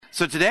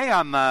So today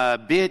I'm a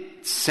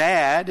bit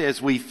sad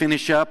as we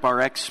finish up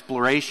our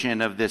exploration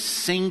of this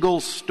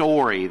single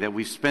story that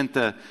we've spent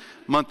the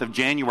month of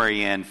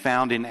January in,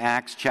 found in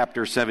Acts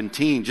chapter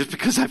 17. Just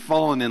because I've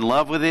fallen in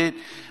love with it,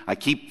 I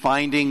keep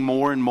finding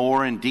more and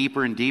more and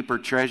deeper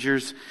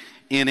treasures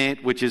in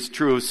it, which is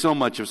true of so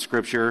much of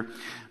Scripture.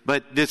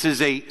 But this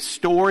is a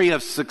story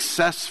of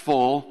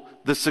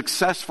the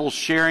successful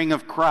sharing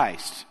of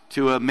Christ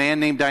to a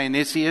man named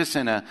Dionysius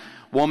and a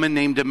woman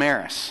named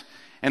Damaris,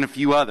 and a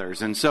few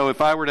others. And so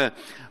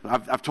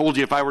I've told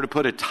you, if I were to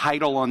put a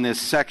title on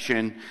this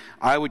section,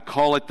 I would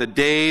call it The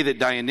Day That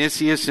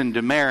Dionysius and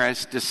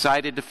Damaris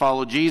Decided to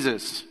Follow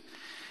Jesus.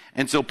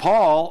 And so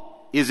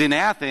Paul is in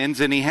Athens,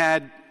 and he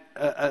had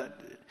a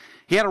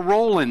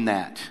role in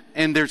that.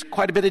 And there's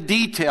quite a bit of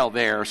detail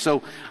there.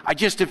 So I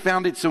just have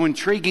found it so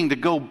intriguing to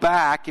go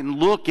back and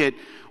look at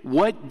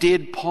what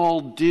did Paul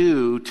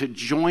do to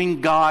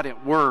join God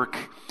at work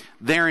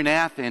there in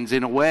Athens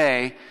in a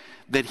way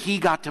that he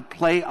got to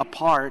play a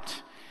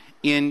part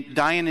in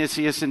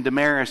Dionysius and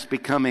Damaris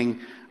becoming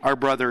our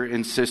brother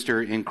and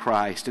sister in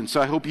Christ. And so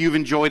I hope you've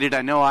enjoyed it.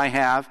 I know I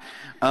have.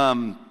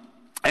 And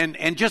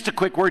just a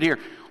quick word here.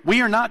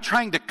 We are not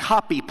trying to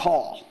copy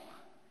Paul.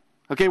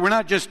 Okay,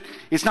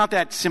 it's not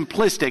that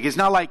simplistic. It's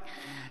not like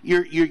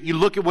you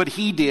look at what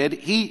he did.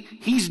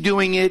 He's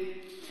doing it.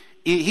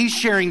 He's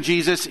sharing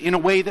Jesus in a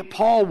way that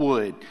Paul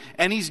would.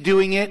 And he's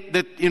doing it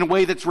in a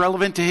way that's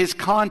relevant to his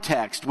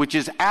context, which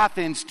is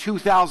Athens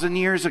 2,000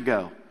 years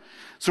ago.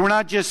 So we're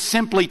not just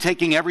simply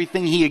taking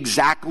everything he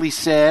exactly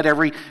said,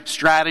 every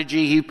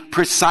strategy he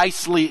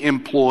precisely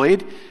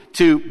employed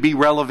to be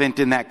relevant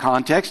in that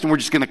context, and we're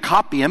just going to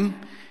copy him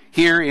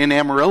here in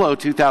Amarillo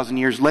 2,000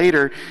 years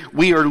later.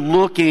 We are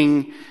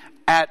looking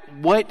at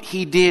what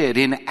he did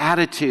in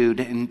attitude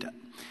and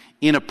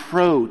in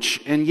approach,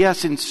 and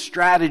yes, in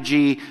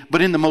strategy,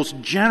 but in the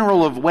most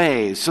general of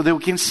ways, so that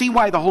we can see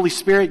why the Holy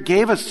Spirit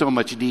gave us so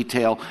much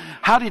detail.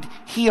 How did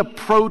he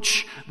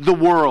approach the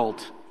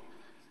world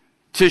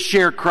to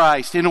share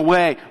Christ in a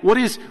way? What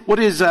is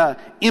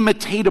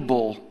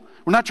imitatable?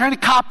 We're not trying to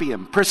copy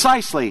him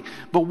precisely,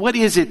 but what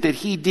is it that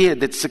he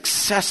did that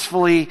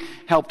successfully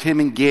helped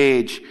him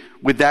engage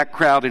with that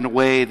crowd in a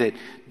way that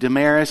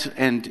Damaris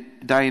and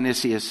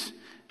Dionysius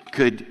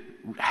could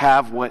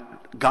have what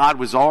God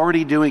was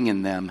already doing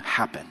in them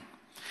happen?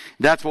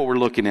 That's what we're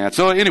looking at.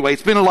 So anyway,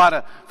 it's been a lot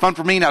of fun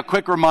for me. Now,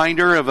 quick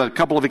reminder of a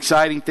couple of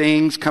exciting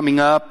things coming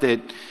up that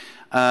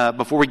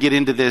before we get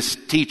into this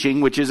teaching,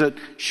 which is a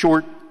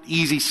short,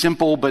 easy,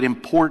 simple, but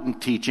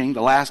important teaching.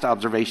 The last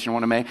observation I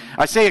want to make.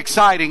 I say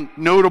exciting,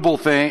 notable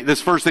thing.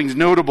 This first thing's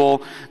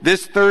notable.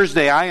 This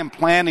Thursday, I am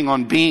planning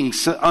on being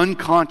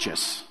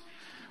unconscious.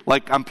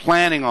 Like, I'm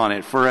planning on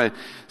it for a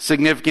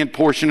significant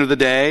portion of the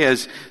day.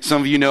 As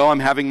some of you know,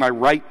 I'm having my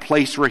right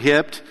place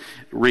rehipped.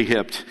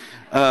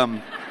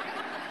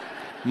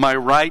 My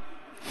right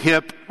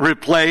hip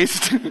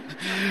replaced.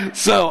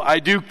 So I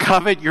do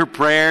covet your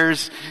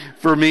prayers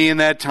for me in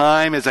that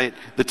time as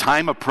the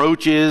time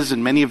approaches,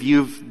 and many of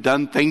you have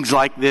done things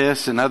like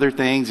this and other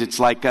things. It's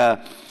like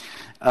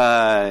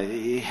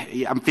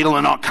I'm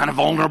feeling all kind of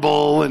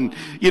vulnerable, and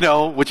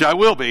which I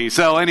will be.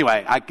 So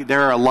anyway,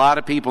 there are a lot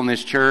of people in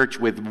this church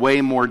with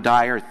way more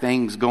dire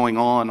things going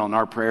on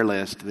our prayer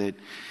list that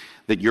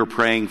you're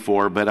praying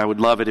for. But I would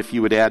love it if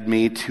you would add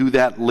me to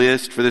that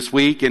list for this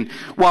week. And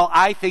while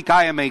I think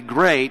I am a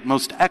great,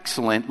 most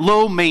excellent,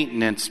 low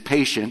maintenance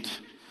patient,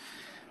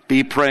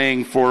 be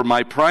praying for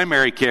my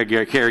primary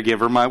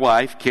caregiver, my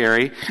wife,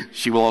 Carrie.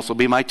 She will also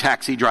be my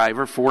taxi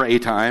driver for a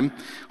time.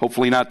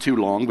 Hopefully not too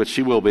long, but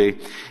she will be.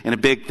 And a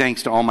big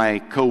thanks to all my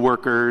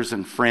coworkers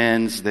and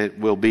friends that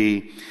will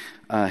be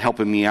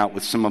helping me out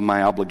with some of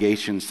my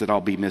obligations that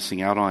I'll be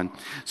missing out on.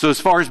 So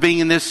as far as being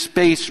in this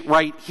space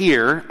right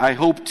here, I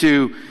hope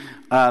to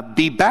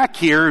be back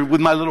here with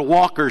my little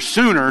walker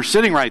sooner,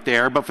 sitting right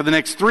there. But for the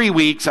next 3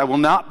 weeks, I will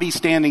not be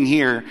standing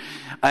here.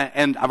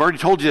 And I've already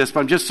told you this, but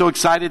I'm just so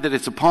excited that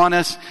it's upon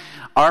us.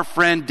 Our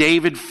friend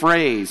David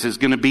Fraze is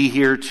going to be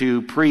here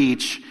to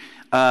preach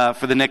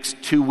for the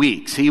next 2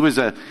 weeks. He was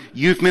a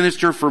youth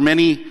minister for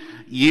many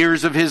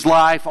years of his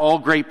life. All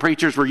great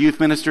preachers were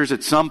youth ministers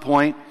at some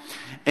point.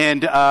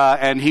 And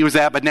he was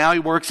that, but now he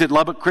works at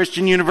Lubbock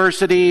Christian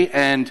University,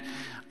 and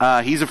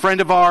he's a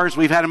friend of ours.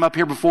 We've had him up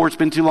here before. It's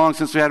been too long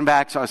since we had him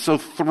back, so I was so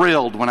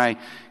thrilled when I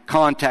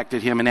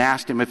contacted him and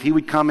asked him if he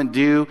would come and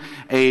do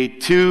a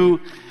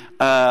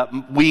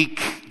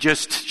 2-week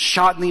just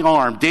shot in the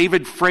arm,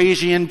 David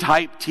Frazian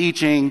type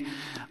teaching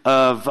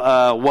of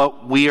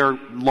what we are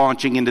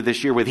launching into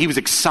this year with. He was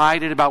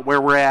excited about where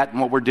we're at and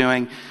what we're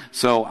doing,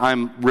 so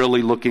I'm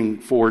really looking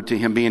forward to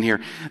him being here.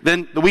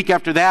 Then the week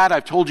after that,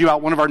 I've told you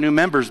about one of our new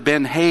members,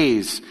 Ben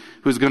Hayes,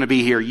 who's going to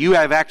be here. You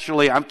have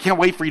actually, I can't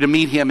wait for you to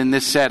meet him in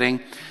this setting.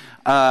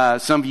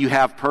 Some of you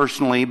have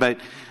personally, but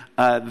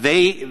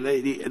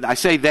I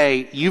say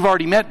they, you've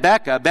already met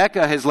Becca.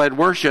 Becca has led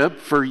worship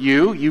for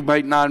you. You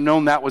might not have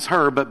known that was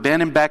her, but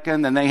Ben and Becca,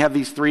 and then they have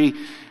these 3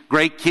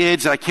 great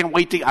kids. I can't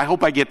wait I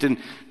hope I get to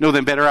know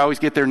them better. I always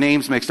get their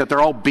names mixed up. They're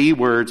all B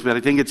words, but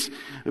I think it's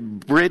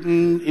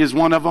Britain is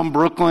one of them,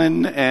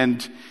 Brooklyn,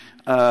 and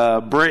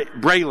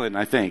Braylon,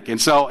 I think.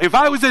 And so if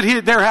I was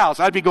at their house,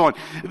 I'd be going,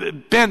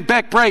 Ben,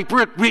 Beck, Bray,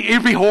 Britt,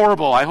 it'd be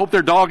horrible. I hope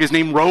their dog is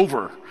named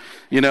Rover,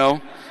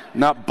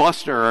 not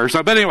Buster or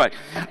something. But anyway,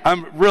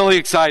 I'm really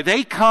excited.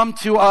 They come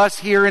to us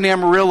here in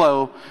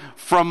Amarillo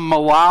from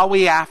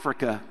Malawi,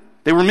 Africa.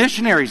 They were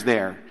missionaries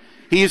there.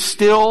 He is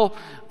still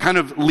kind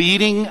of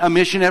leading a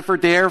mission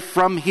effort there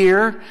from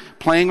here,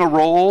 playing a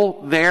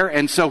role there.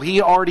 And so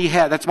he already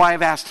that's why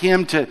I've asked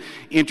him to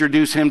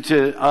introduce him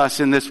to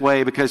us in this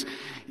way, because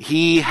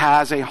he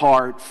has a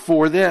heart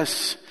for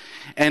this.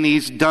 And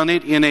he's done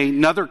it in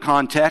another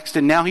context,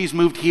 and now he's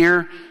moved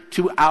here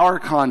to our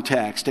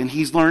context, and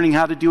he's learning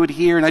how to do it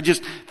here. And I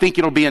just think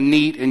it'll be a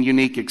neat and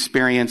unique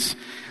experience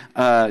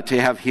to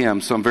have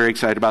him. So I'm very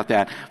excited about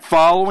that.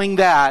 Following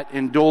that,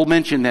 and Dole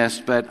mentioned this,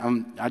 but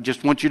I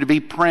just want you to be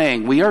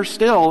praying. We are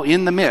still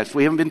in the midst.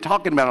 We haven't been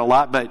talking about it a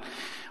lot, but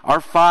our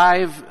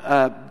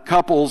 5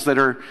 couples that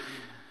are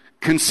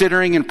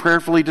considering and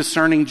prayerfully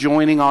discerning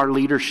joining our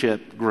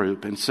leadership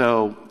group. And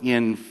so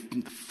in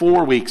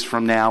 4 weeks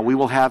from now, we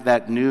will have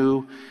that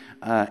new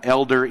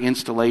elder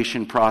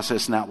installation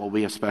process, and that will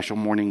be a special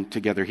morning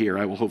together here.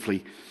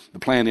 The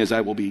plan is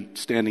I will be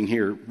standing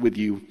here with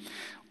you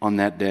on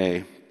that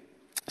day.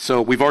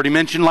 So we've already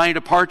mentioned line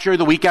of departure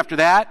the week after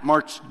that,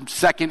 March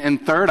 2nd and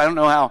 3rd. I don't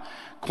know how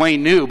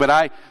Quayne knew, but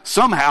I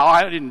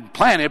didn't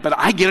plan it, but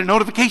I get a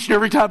notification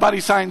every time somebody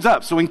signs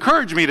up. So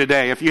encourage me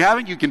today. If you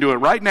haven't, you can do it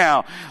right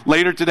now.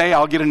 Later today,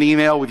 I'll get an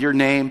email with your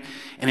name,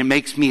 and it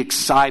makes me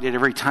excited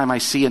every time I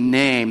see a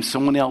name,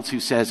 someone else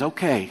who says,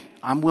 okay,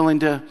 I'm willing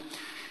to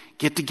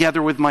get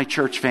together with my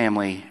church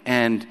family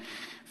and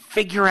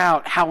figure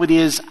out how it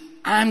is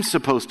I'm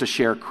supposed to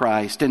share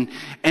Christ,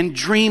 and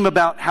dream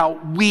about how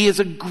we as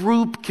a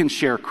group can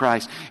share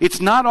Christ.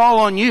 It's not all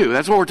on you.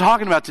 That's what we're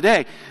talking about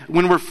today.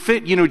 When we're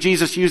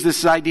Jesus used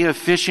this idea of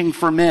fishing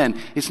for men.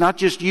 It's not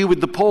just you with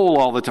the pole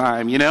all the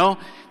time,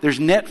 There's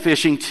net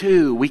fishing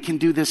too. We can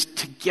do this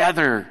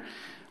together.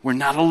 We're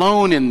not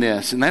alone in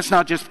this. And that's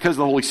not just because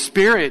the Holy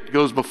Spirit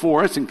goes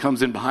before us and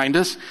comes in behind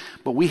us,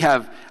 but we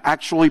have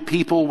actually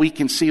people we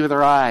can see with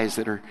our eyes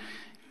that are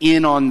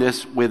in on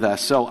this with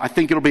us. So I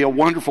think it'll be a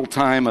wonderful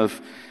time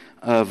of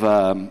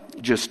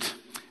just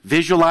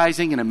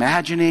visualizing and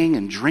imagining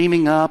and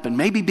dreaming up, and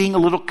maybe being a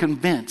little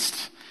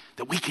convinced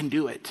that we can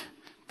do it.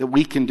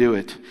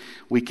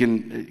 We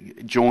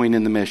can join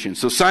in the mission.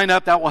 So sign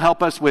up. That will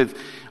help us with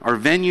our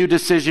venue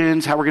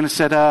decisions, how we're going to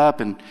set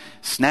up, and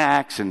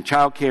snacks and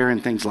childcare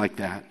and things like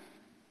that.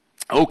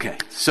 Okay,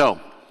 so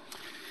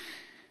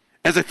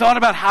as I thought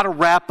about how to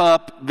wrap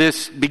up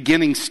this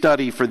beginning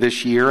study for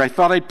this year, I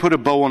thought I'd put a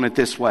bow on it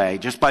this way,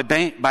 just by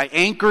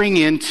anchoring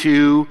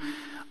into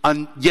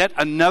yet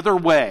another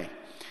way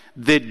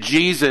that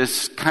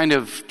Jesus kind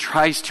of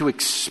tries to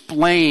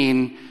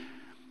explain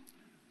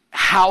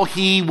how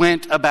he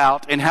went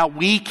about and how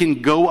we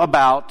can go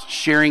about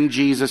sharing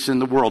Jesus in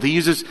the world. He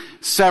uses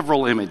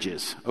several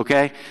images,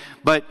 okay?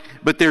 But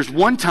there's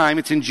one time,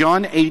 it's in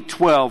John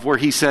 8:12, where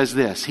he says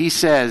this. He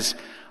says,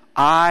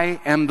 I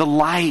am the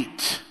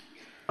light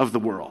of the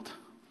world.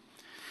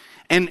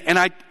 And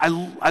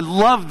I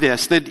love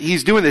this, that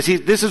he's doing this.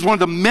 This is one of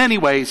the many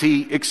ways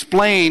he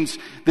explains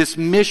this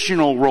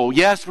missional role.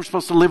 Yes, we're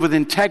supposed to live with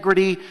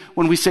integrity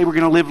when we say we're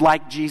going to live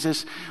like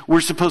Jesus. We're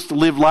supposed to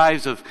live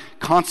lives of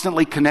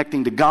constantly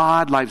connecting to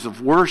God, lives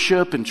of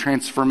worship and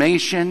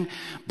transformation.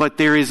 But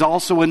there is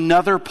also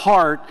another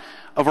part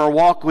of our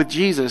walk with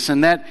Jesus,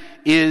 and that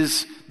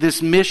is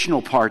this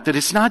missional part, that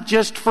it's not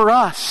just for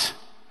us.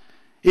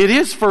 It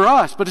is for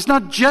us, but it's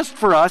not just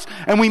for us,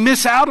 and we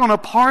miss out on a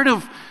part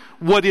of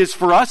what is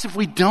for us if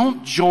we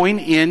don't join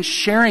in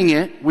sharing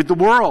it with the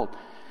world.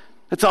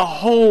 It's a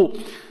whole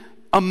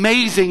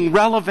amazing,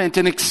 relevant,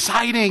 and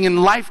exciting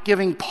and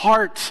life-giving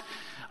part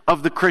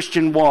of the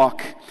Christian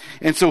walk.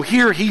 And so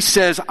here he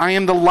says, I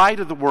am the light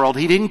of the world.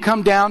 He didn't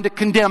come down to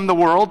condemn the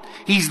world.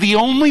 He's the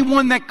only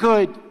one that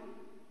could.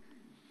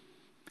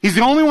 He's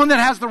the only one that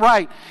has the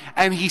right.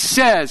 And he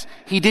says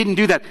he didn't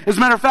do that. As a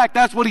matter of fact,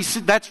 that's what he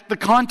said. That's the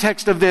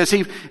context of this.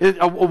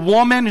 A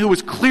woman who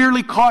was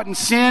clearly caught in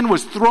sin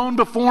was thrown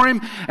before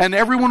him, and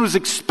everyone was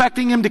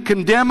expecting him to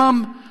condemn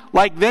him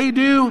like they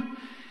do.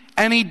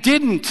 And he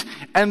didn't.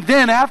 And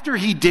then after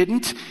he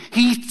didn't,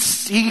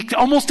 he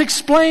almost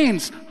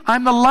explains,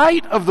 I'm the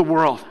light of the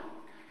world.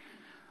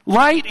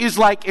 Light is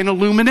like an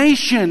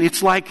illumination.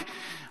 It's like,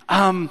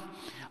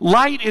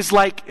 light is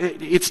like,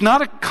 it's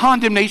not a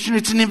condemnation,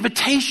 it's an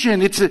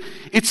invitation. It's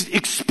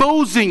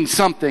exposing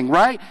something,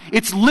 right?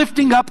 It's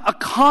lifting up a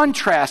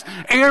contrast.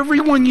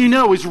 Everyone you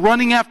know is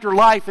running after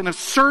life in a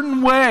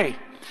certain way,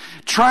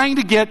 trying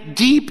to get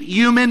deep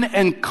human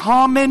and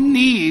common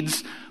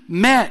needs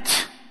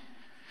met.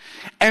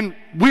 And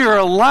we are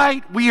a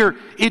light,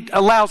 it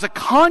allows a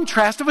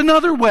contrast of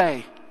another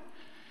way.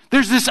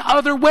 There's this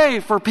other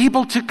way for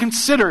people to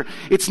consider.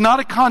 It's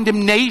not a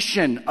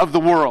condemnation of the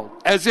world,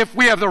 as if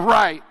we have the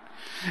right,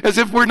 as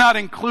if we're not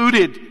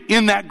included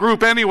in that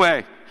group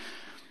anyway.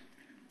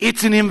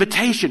 It's an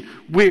invitation.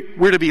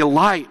 We're to be a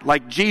light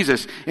like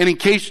Jesus. And in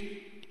case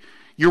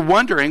you're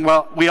wondering,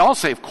 well, we all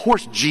say, of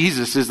course,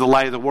 Jesus is the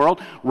light of the world.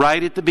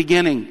 Right at the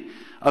beginning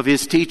of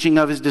his teaching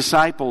of his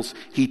disciples,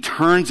 he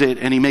turns it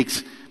and he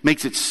makes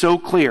it so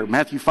clear.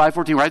 Matthew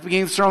 5:14, right at the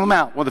beginning of the Sermon on the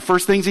Mount, one of the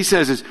first things he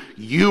says is,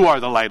 you are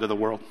the light of the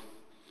world.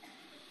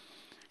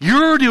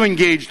 You're to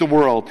engage the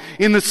world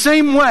in the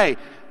same way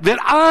that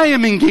I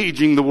am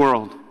engaging the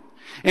world.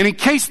 And in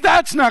case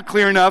that's not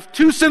clear enough,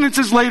 2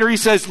 sentences later he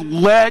says,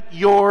 let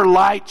your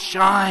light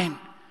shine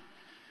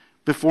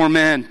before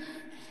men.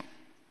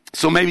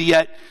 So maybe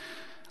yet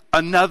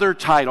another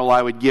title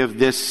I would give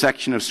this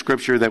section of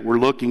Scripture that we're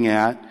looking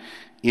at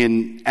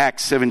in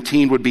Acts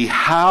 17 would be,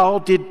 how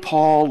did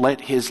Paul let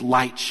his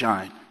light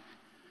shine?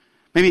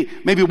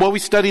 Maybe what we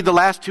studied the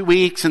last 2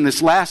 weeks and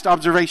this last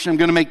observation I'm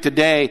going to make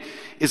today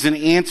is an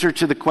answer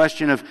to the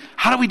question of,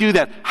 how do we do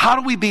that? How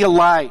do we be a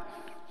light?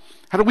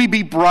 How do we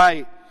be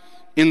bright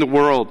in the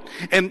world?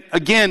 And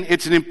again,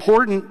 it's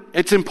important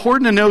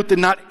to note that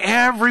not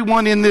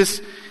everyone in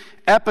this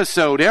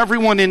episode,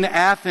 everyone in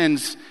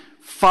Athens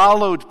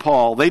followed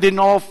Paul. They didn't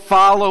all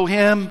follow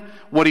him,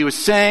 what he was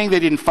saying. They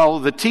didn't follow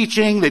the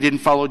teaching. They didn't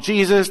follow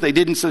Jesus. They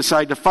didn't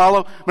decide to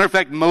follow. Matter of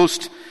fact,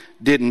 most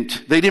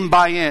didn't. They didn't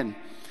buy in.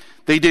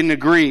 They didn't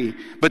agree.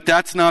 But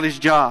that's not his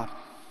job.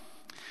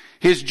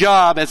 His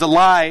job as a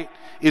light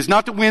is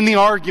not to win the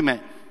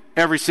argument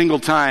every single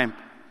time,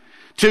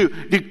 to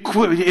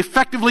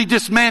effectively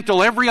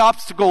dismantle every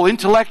obstacle,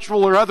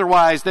 intellectual or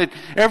otherwise, that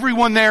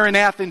everyone there in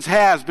Athens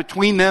has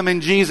between them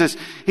and Jesus.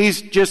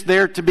 He's just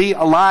there to be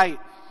a light.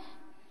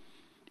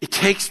 It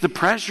takes the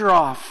pressure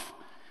off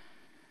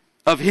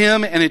of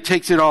him and it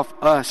takes it off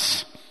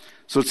us.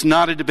 So it's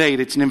not a debate,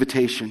 it's an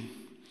invitation.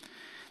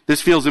 This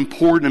feels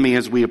important to me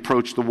as we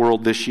approach the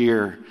world this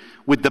year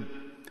with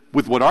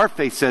what our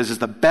faith says is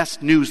the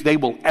best news they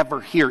will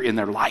ever hear in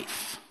their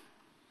life.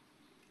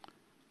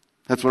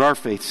 That's what our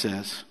faith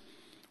says.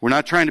 We're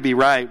not trying to be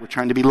right. We're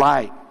trying to be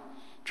light.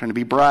 We're trying to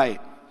be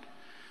bright.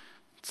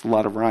 It's a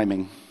lot of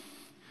rhyming.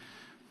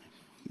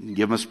 You can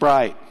give them a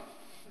Sprite.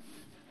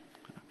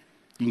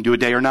 You can do a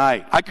day or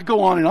night. I could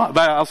go on and on,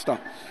 but I'll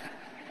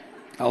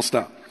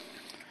stop.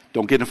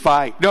 Don't get in a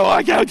fight. No,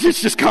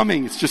 it's just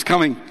coming. It's just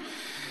coming.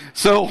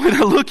 So when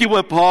I look at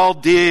what Paul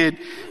did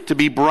to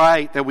be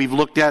bright that we've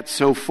looked at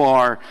so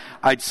far,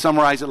 I'd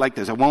summarize it like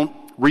this. I won't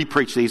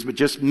re-preach these, but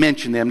just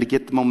mention them to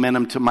get the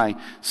momentum to my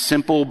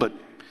simple but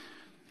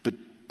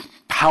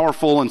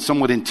powerful and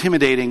somewhat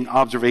intimidating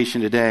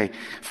observation today.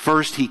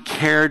 First, he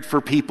cared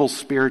for people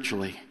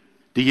spiritually.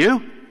 Do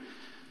you?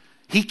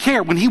 He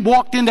cared. When he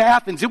walked into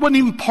Athens, it wasn't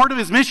even part of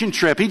his mission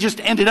trip. He just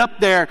ended up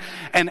there.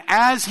 And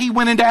as he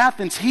went into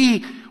Athens,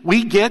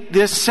 we get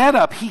this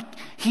setup.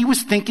 He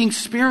was thinking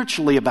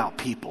spiritually about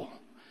people.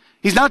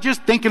 He's not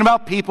just thinking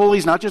about people.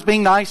 He's not just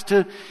being nice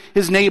to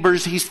his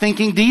neighbors. He's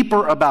thinking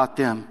deeper about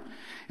them.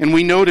 And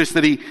we notice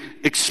that he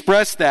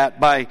expressed that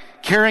by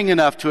caring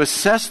enough to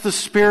assess the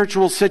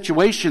spiritual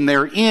situation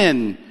they're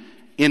in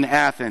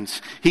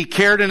Athens. He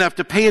cared enough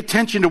to pay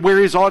attention to where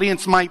his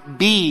audience might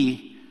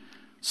be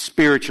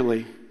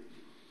spiritually.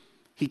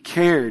 He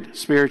cared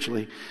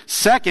spiritually.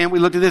 Second, we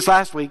looked at this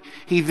last week,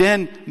 he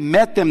then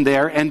met them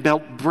there and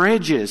built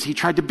bridges. He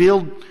tried to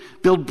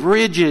build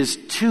bridges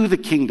to the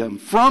kingdom,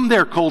 from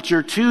their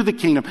culture to the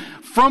kingdom,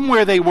 from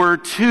where they were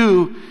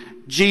to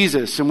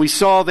Jesus. And we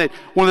saw that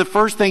one of the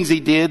first things he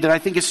did that I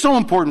think is so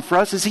important for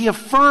us is he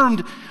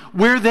affirmed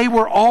where they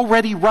were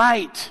already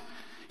right.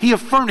 He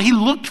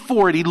looked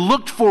for it. He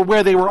looked for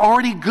where they were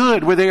already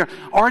good, where they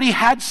already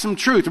had some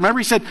truth. Remember,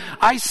 he said,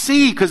 I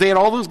see, because they had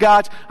all those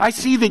gods, I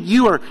see that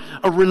you are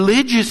a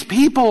religious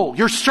people.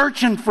 You're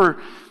searching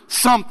for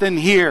something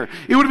here.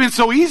 It would have been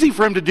so easy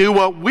for him to do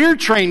what we're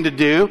trained to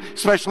do,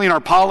 especially in our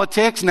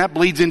politics, and that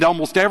bleeds into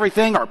almost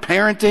everything, our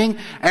parenting,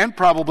 and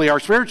probably our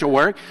spiritual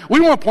work. We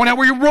want to point out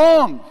where you're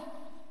wrong.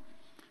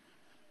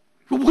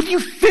 What are you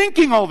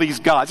thinking, all these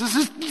gods?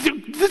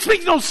 This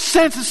makes no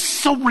sense. It's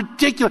so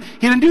ridiculous.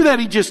 He didn't do that.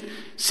 He just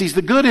sees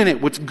the good in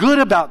it. What's good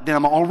about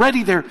them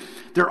already, they're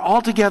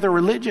altogether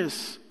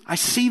religious. I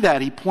see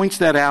that. He points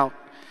that out.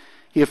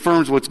 He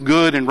affirms what's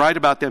good and right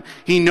about them.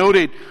 He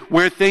noted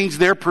where things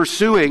they're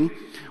pursuing,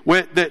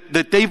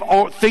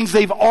 things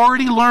they've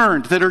already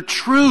learned that are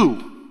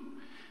true,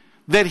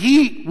 that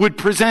he would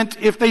present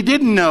if they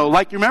didn't know.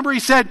 Like, remember he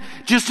said,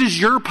 just as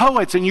your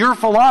poets and your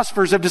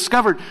philosophers have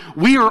discovered,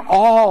 we are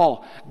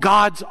all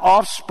God's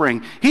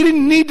offspring. He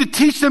didn't need to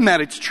teach them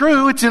that. It's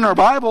true, it's in our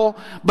Bible,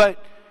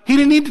 but he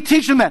didn't need to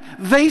teach them that.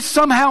 They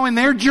somehow in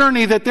their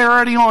journey that they're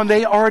already on,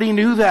 they already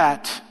knew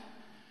that.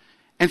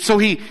 And so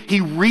he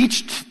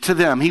reached to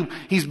them.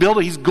 He's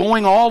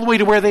going all the way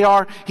to where they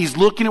are. He's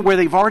looking at where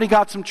they've already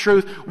got some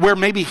truth, where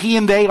maybe he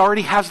and they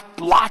already have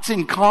lots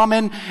in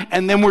common,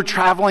 and then we're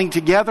traveling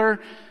together.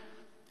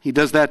 He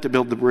does that to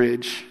build the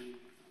bridge.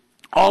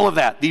 All of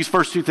that, these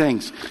first two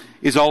things,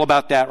 is all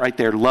about that right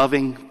there,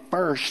 loving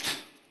first.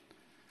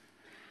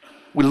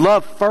 We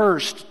love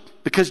first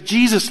because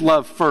Jesus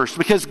loved first,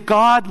 because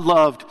God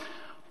loved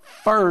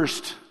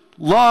first.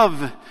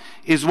 Love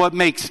is what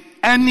makes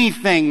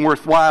anything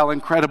worthwhile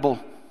and credible.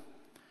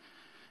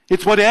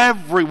 It's what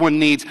everyone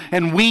needs,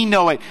 and we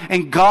know it,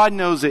 and God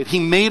knows it. He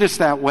made us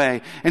that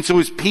way, and so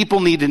His people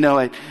need to know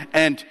it.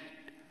 And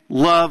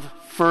love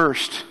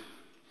first.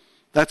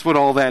 That's what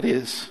all that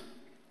is.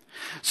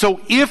 So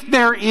if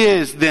there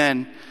is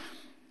then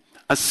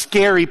a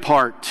scary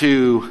part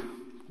to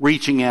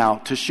reaching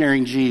out, to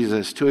sharing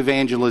Jesus, to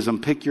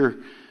evangelism, pick your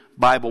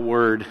Bible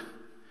word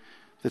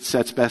that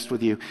sets best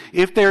with you.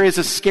 If there is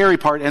a scary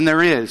part, and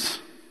there is,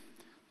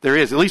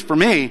 at least for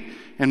me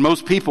and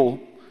most people,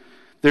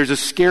 there's a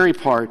scary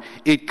part.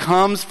 It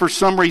comes for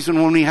some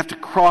reason when we have to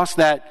cross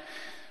that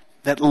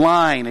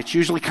line. It's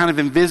usually kind of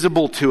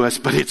invisible to us,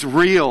 but it's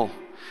real.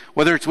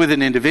 Whether it's with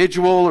an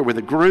individual or with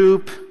a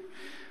group,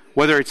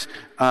 whether it's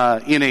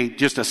in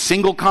just a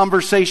single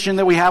conversation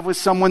that we have with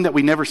someone that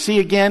we never see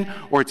again,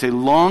 or it's a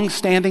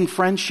long-standing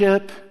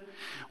friendship.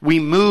 We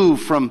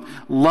move from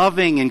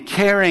loving and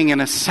caring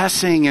and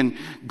assessing and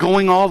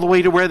going all the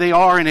way to where they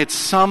are, and at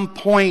some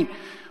point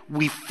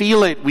we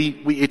feel it.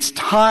 It's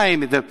time.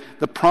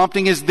 The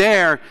prompting is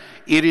there.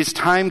 It is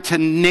time to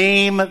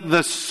name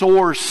the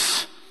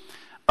source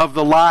of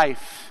the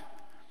life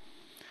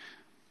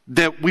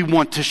that we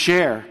want to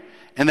share.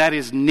 And that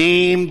is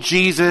name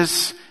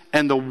Jesus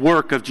and the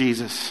work of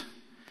Jesus.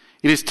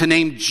 It is to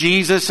name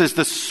Jesus as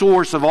the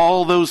source of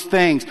all those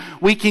things.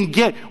 We can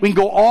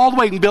go all the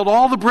way, we can build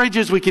all the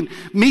bridges, we can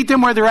meet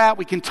them where they're at,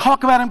 we can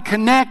talk about them,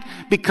 connect,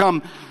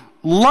 become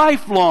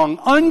lifelong,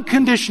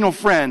 unconditional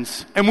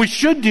friends. And we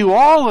should do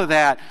all of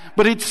that.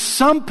 But at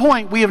some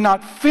point, we have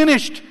not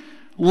finished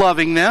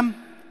loving them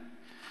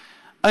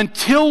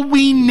until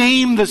we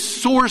name the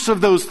source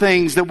of those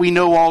things that we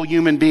know all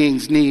human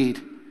beings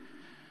need.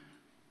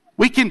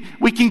 We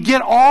can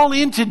get all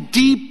into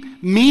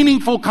deep,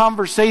 meaningful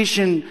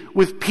conversation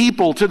with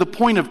people to the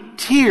point of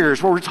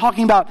tears, where we're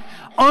talking about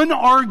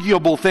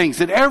unarguable things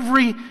that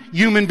every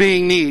human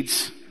being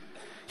needs.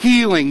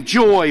 Healing,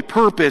 joy,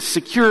 purpose,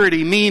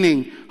 security,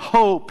 meaning,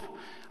 hope,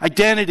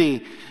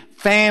 identity,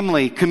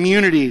 family,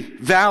 community,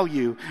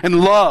 value,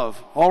 and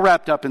love, all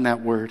wrapped up in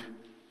that word.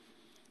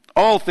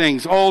 All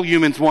things all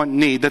humans want and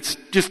need. That's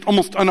just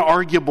almost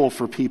unarguable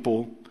for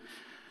people.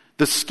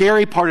 The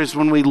scary part is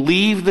when we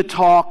leave the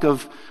talk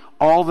of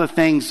all the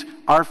things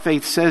our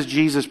faith says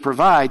Jesus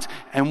provides,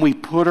 and we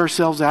put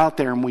ourselves out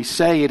there and we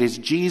say it is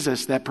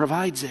Jesus that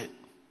provides it.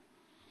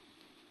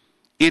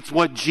 It's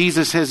what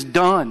Jesus has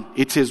done.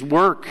 It's His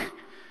work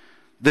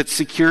that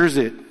secures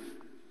it.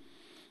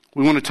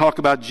 We want to talk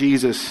about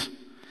Jesus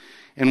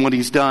and what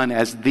He's done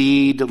as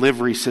the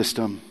delivery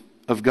system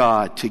of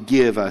God to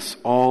give us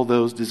all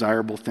those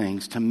desirable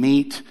things, to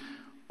meet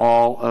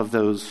all of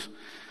those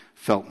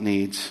felt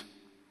needs.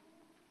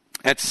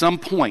 At some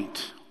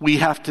point, we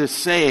have to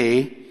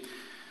say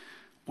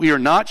we are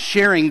not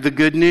sharing the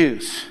good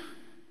news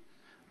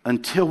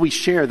until we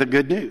share the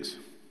good news.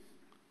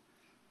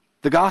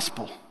 The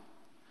gospel.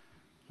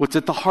 What's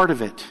at the heart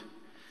of it?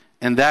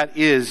 And that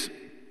is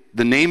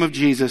the name of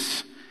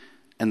Jesus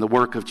and the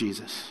work of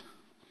Jesus.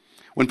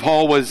 When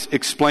Paul was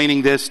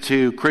explaining this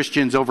to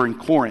Christians over in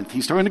Corinth,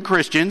 he's talking to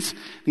Christians,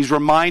 he's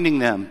reminding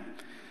them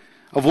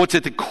of what's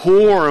at the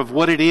core of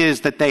what it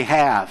is that they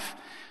have.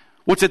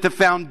 What's at the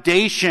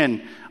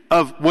foundation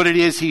of what it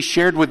is he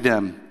shared with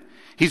them.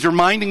 He's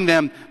reminding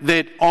them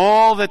that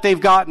all that they've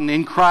gotten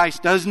in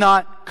Christ does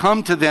not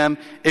come to them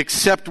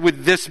except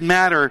with this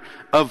matter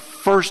of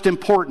first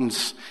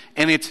importance.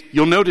 And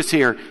you'll notice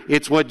here,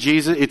 it's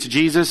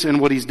Jesus and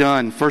what He's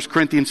done. 1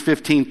 Corinthians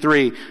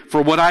 15:3.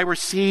 For what I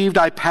received,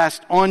 I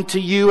passed on to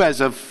you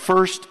as of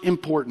first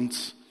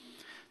importance.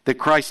 That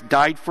Christ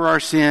died for our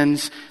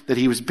sins, that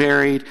He was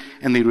buried,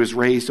 and that He was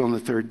raised on the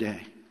third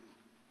day.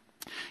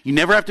 You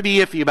never have to be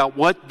iffy about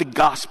what the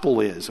gospel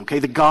is, okay?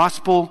 The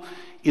gospel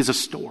is a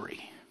story.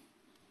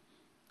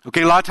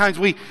 Okay, a lot of times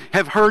we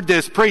have heard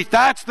this preached,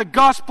 that's the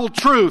gospel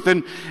truth,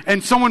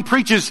 and someone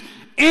preaches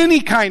any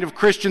kind of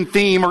Christian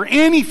theme or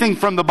anything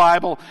from the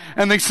Bible,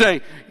 and they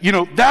say,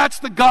 that's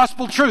the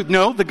gospel truth.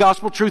 No, the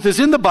gospel truth is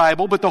in the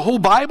Bible, but the whole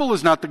Bible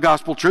is not the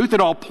gospel truth.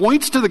 It all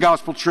points to the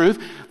gospel truth.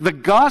 The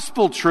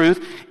gospel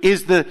truth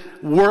is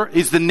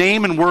the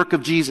name and work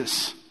of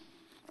Jesus.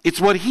 It's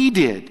what He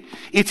did.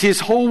 It's His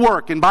whole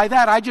work. And by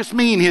that, I just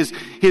mean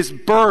His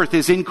birth,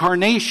 His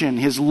incarnation,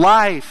 His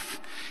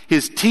life,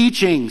 His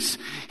teachings,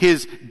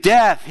 His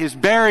death, His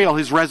burial,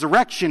 His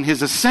resurrection,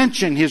 His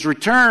ascension, His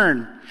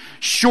return.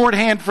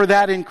 Shorthand for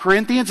that in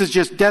Corinthians is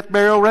just death,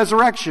 burial,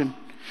 resurrection.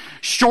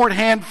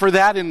 Shorthand for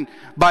that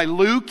by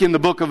Luke in the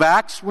book of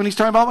Acts when he's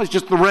talking about it is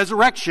just the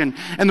resurrection.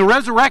 And the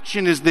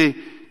resurrection is the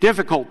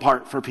difficult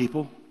part for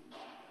people.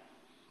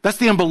 That's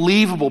the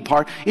unbelievable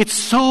part. It's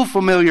so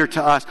familiar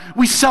to us.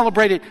 We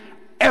celebrate it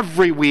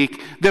every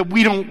week that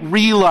we don't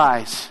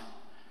realize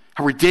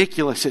how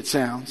ridiculous it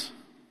sounds.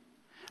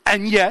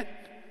 And yet,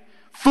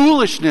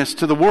 foolishness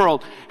to the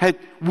world,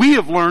 we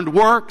have learned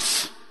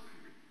works.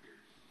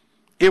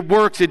 It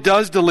works. It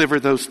does deliver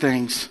those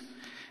things.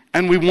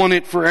 And we want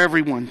it for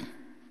everyone.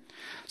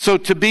 So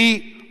to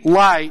be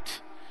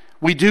light,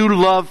 we do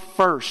love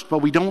first, but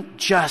we don't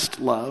just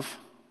love.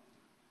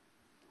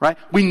 right?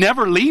 We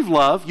never leave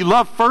love. You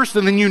love first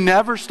and then you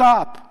never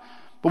stop.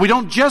 But we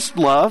don't just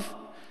love.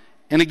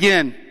 And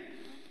again,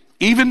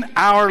 even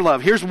our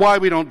love, here's why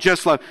we don't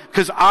just love.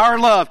 Because our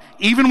love,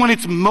 even when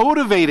it's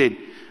motivated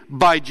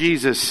by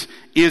Jesus,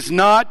 is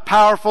not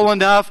powerful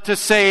enough to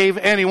save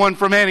anyone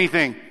from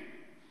anything.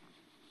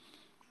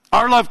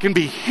 Our love can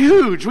be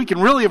huge. We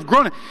can really have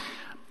grown it.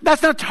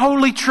 That's not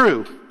totally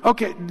true.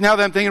 Okay, now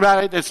that I'm thinking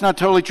about it, that's not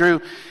totally true.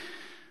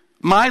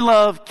 My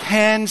love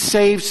can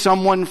save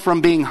someone from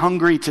being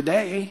hungry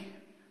today,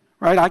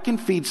 right? I can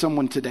feed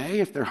someone today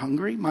if they're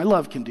hungry. My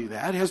love can do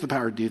that. It has the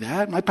power to do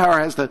that.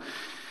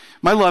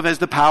 My love has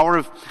the power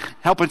of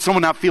helping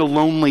someone not feel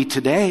lonely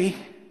today,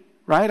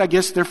 right? I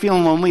guess they're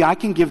feeling lonely. I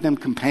can give them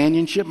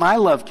companionship. My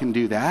love can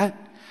do that.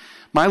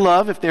 My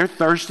love, if they're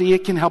thirsty,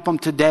 it can help them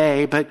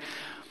today. But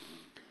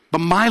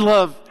my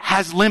love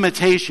has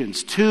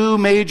limitations, 2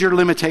 major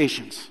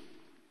limitations.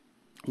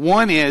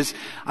 One is,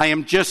 I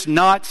am just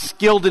not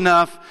skilled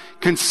enough,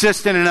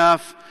 consistent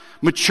enough,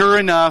 mature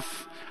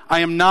enough.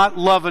 I am not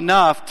love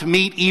enough to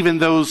meet even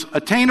those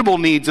attainable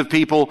needs of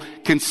people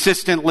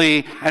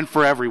consistently and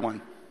for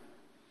everyone.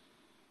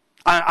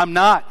 I'm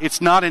not.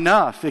 It's not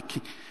enough.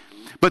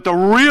 But the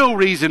real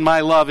reason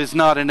my love is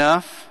not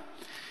enough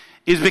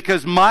is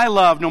because my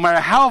love, no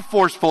matter how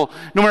forceful,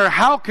 no matter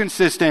how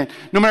consistent,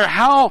 no matter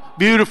how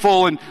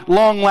beautiful and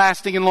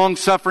long-lasting and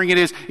long-suffering it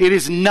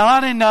is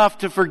not enough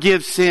to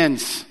forgive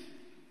sins.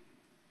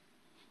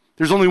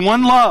 There's only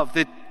one love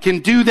that can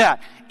do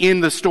that in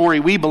the story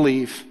we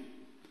believe,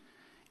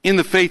 in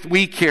the faith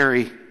we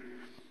carry.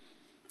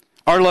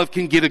 Our love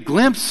can get a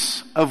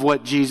glimpse of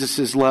what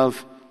Jesus'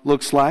 love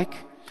looks like.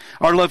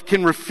 Our love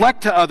can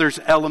reflect to others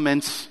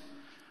elements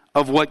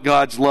of what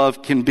God's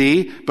love can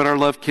be, but our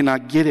love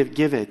cannot give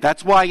it.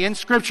 That's why in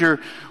Scripture,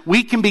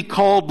 we can be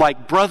called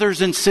like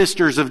brothers and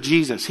sisters of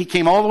Jesus. He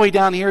came all the way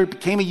down here,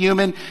 became a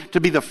human to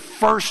be the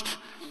first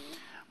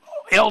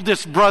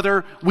eldest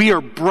brother. We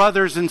are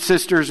brothers and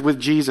sisters with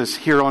Jesus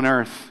here on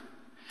earth.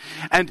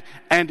 And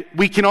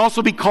we can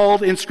also be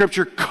called in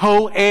Scripture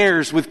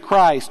co-heirs with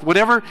Christ.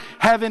 Whatever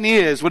heaven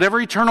is,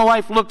 whatever eternal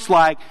life looks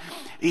like,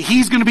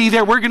 He's going to be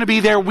there, we're going to be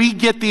there. We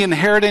get the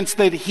inheritance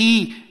that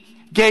He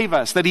gave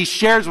us, that He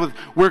shares with.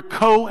 We're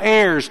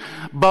co-heirs.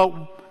 But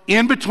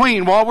in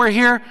between, while we're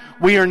here,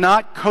 we are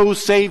not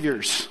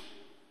co-saviors.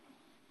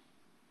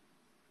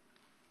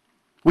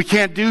 We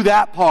can't do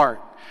that part.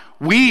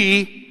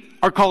 We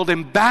are called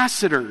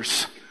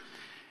ambassadors.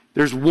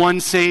 There's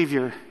one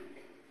Savior.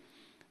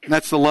 And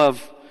that's the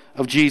love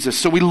of Jesus.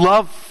 So we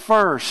love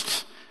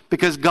first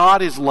because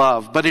God is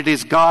love. But it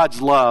is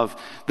God's love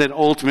that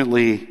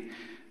ultimately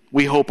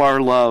we hope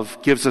our love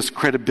gives us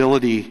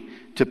credibility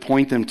to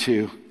point them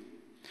to.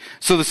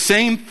 So the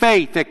same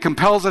faith that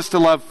compels us to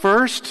love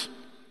first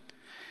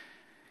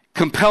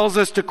compels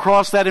us to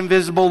cross that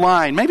invisible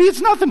line. Maybe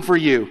it's nothing for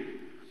you,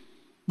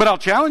 but I'll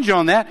challenge you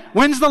on that.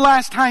 When's the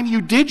last time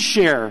you did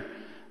share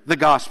the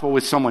gospel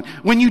with someone?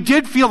 When you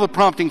did feel the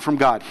prompting from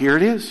God? Here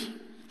it is.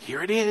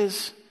 Here it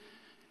is.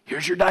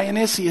 Here's your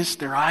Dionysius.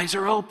 Their eyes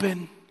are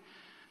open.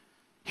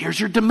 Here's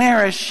your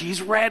Damaris.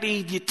 She's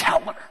ready. You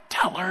tell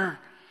her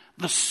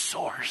the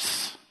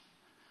source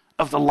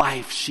of the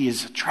life she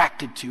is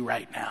attracted to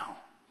right now.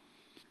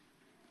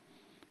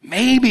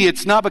 Maybe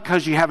it's not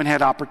because you haven't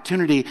had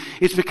opportunity.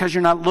 It's because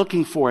you're not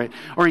looking for it.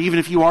 Or even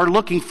if you are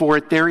looking for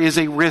it, there is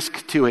a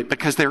risk to it.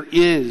 Because there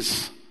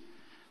is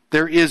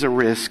a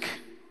risk.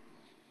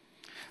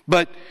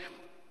 But,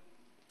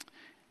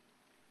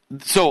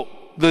 so,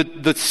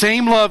 the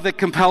same love that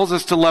compels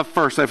us to love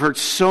first, I've heard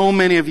so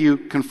many of you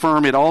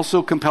confirm, it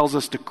also compels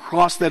us to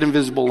cross that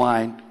invisible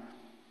line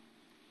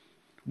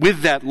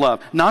with that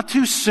love. Not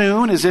too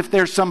soon, as if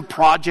there's some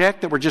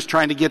project that we're just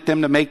trying to get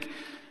them to make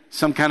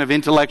some kind of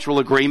intellectual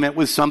agreement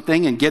with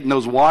something and get in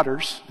those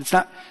waters. It's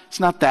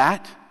not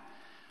that.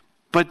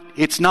 But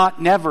it's not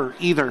never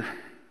either.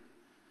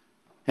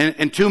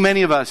 And too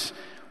many of us,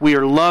 we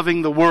are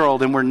loving the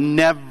world and we're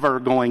never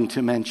going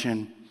to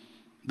mention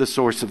the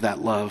source of that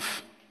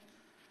love.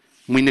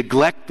 We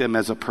neglect them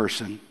as a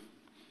person.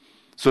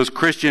 So as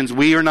Christians,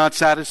 we are not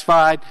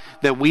satisfied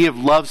that we have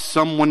loved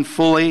someone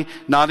fully,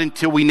 not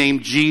until we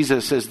name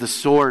Jesus as the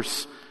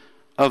source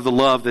of the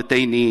love that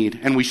they need,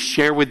 and we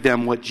share with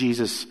them what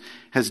Jesus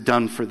has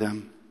done for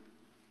them.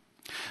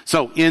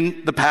 So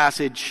in the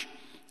passage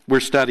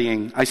we're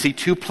studying, I see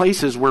 2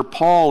 places where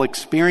Paul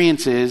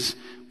experiences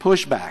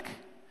pushback,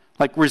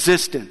 like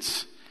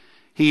resistance.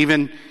 He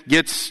even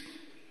gets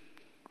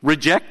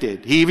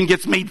rejected. He even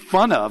gets made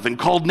fun of and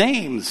called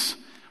names.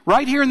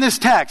 Right here in this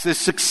text, this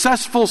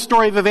successful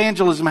story of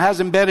evangelism has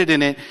embedded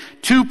in it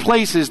 2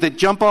 places that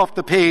jump off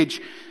the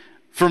page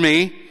for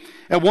me.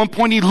 At one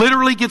point, he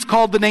literally gets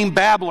called the name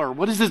babbler.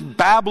 What is this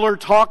babbler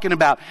talking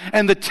about?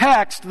 And the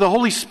text, the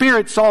Holy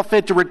Spirit saw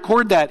fit to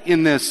record that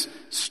in this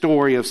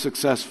story of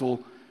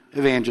successful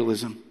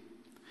evangelism.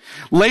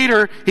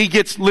 Later, he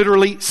gets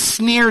literally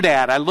sneered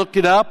at. I looked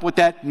it up, what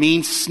that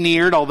means,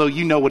 sneered, although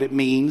you know what it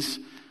means.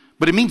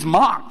 But it means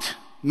mocked,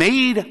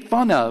 made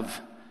fun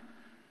of,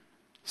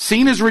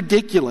 seen as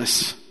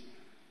ridiculous.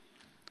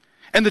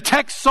 And the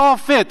text saw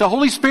fit, the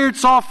Holy Spirit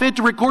saw fit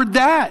to record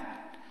that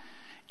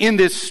in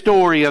this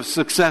story of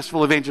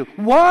successful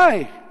evangelism.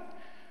 Why?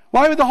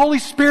 Why would the Holy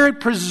Spirit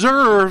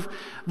preserve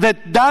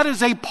that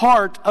is a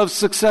part of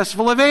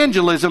successful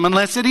evangelism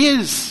unless it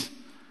is?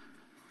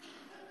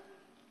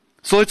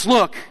 So let's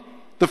look.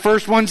 The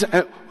first one's,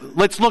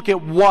 let's look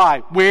at why.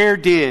 Where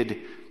did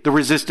the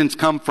resistance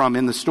come from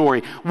in the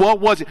story? What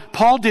was it?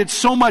 Paul did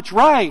so much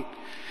right.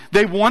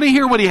 They want to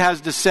hear what he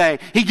has to say.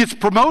 He gets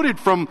promoted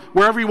from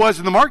wherever he was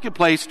in the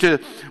marketplace to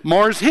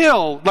Mars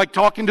Hill, like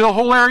talking to the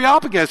whole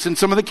Areopagus and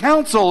some of the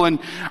council. And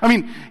I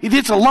mean,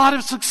 it's a lot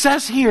of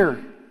success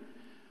here.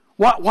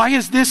 Why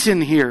is this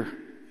in here?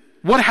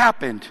 What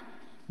happened?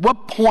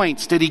 What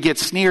points did he get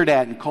sneered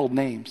at and called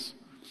names?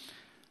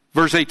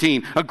 Verse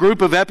 18, a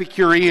group of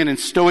Epicurean and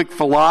Stoic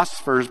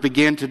philosophers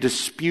began to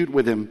dispute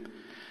with him.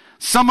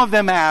 Some of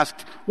them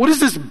asked, what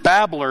is this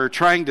babbler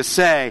trying to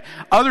say?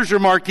 Others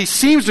remarked, he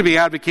seems to be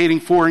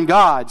advocating foreign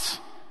gods.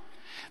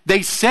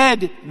 They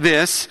said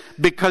this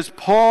because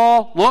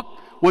Paul,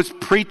 was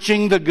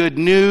preaching the good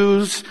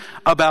news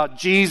about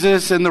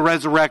Jesus and the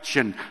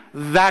resurrection.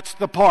 That's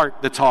the part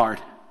that's hard.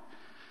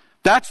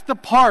 That's the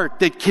part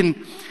that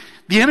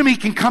the enemy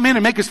can come in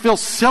and make us feel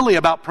silly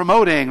about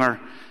promoting or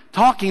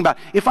talking about.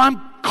 If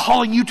I'm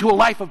calling you to a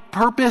life of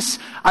purpose,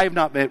 I have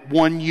not met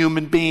one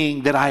human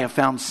being that I have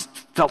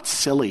felt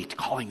silly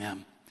calling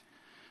them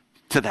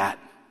to that.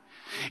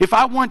 If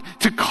I want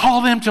to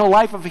call them to a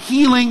life of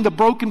healing the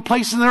broken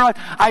places in their life,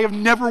 I have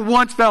never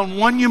once found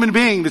one human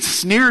being that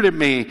sneered at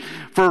me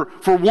for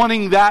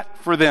wanting that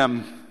for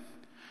them.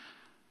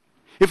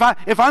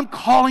 If I'm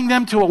calling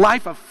them to a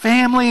life of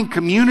family and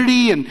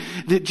community and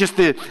just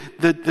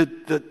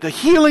the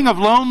healing of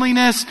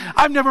loneliness,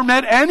 I've never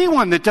met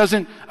anyone that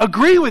doesn't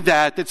agree with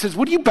that says,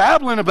 what are you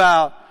babbling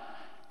about?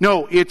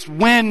 No, it's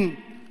when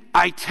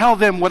I tell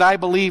them what I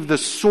believe the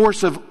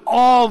source of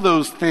all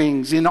those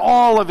things in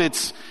all of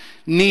its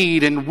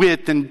need and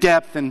width and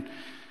depth, and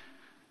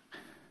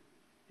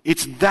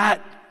it's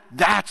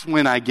that's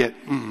when I get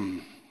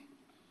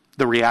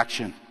the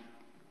reaction.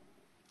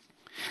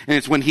 And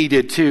it's when he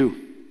did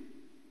too.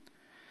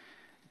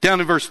 Down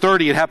in verse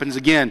 30, it happens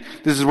again.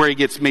 This is where he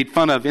gets made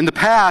fun of. In the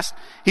past,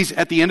 he's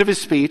at the end of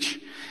his speech,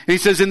 and he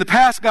says, in the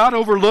past, God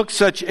overlooked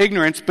such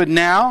ignorance, but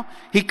now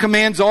he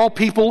commands all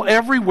people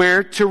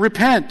everywhere to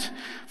repent.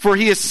 For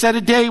he has set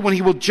a day when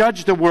he will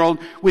judge the world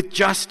with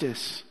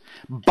justice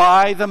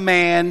by the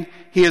man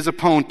he has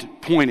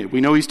appointed.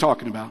 We know he's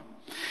talking about.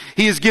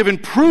 He has given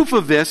proof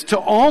of this to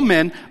all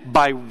men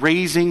by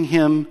raising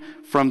him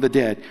from the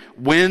dead.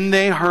 When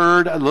they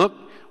heard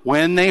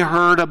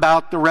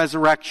about the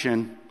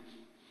resurrection,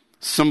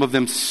 some of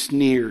them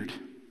sneered.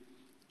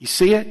 You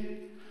see it?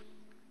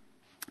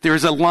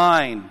 There's a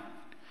line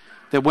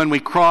that when we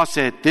cross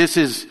it, this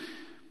is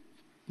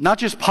not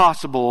just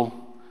possible,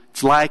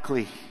 it's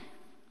likely.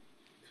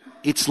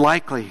 It's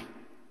likely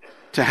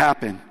to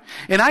happen.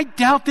 And I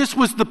doubt this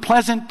was the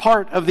pleasant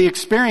part of the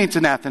experience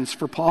in Athens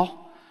for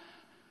Paul.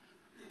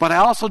 But I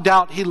also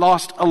doubt he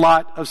lost a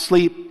lot of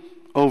sleep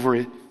over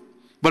it.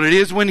 But it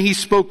is when he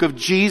spoke of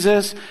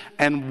Jesus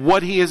and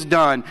what he has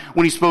done,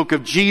 when he spoke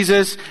of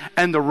Jesus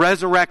and the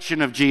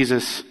resurrection of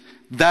Jesus,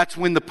 that's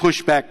when the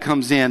pushback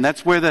comes in.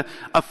 That's where the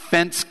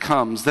offense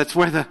comes. That's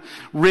where the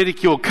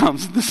ridicule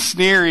comes, the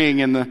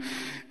sneering and the,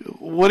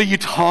 what are you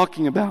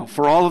talking about?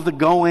 For all of the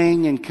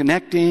going and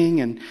connecting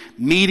and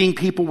meeting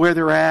people where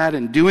they're at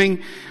and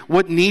doing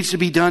what needs to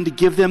be done to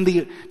give him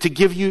the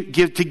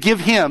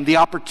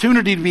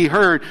opportunity to be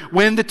heard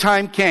when the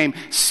time came.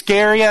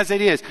 Scary as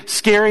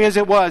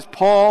it was,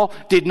 Paul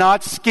did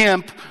not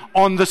skimp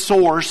on the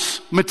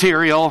source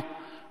material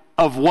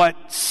of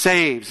what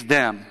saves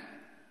them.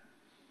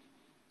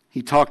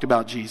 He talked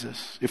about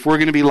Jesus. If we're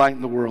going to be light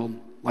in the world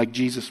like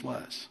Jesus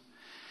was,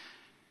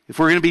 if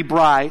we're going to be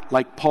bright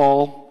like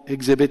Paul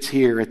exhibits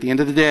here, at the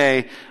end of the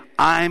day,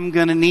 I'm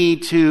going to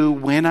need to,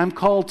 when I'm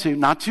called to,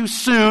 not too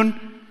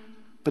soon,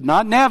 but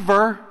not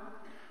never,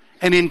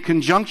 and in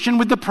conjunction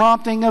with the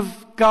prompting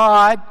of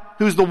God,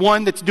 who's the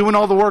one that's doing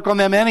all the work on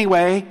them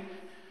anyway,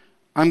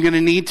 I'm going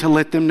to need to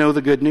let them know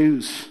the good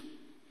news.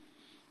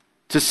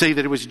 To say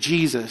that it was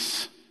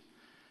Jesus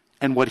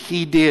and what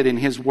he did in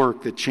his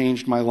work that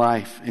changed my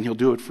life, and he'll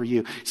do it for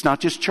you. It's not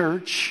just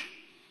church.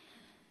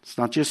 It's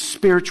not just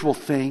spiritual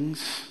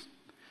things.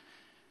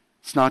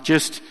 It's not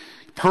just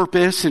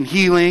purpose and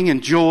healing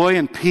and joy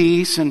and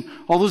peace and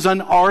all those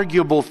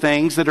unarguable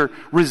things that are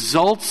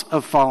results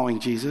of following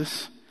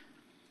Jesus.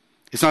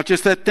 It's not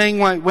just that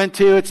thing I went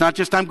to. It's not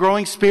just I'm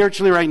growing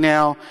spiritually right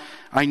now.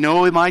 I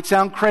know it might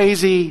sound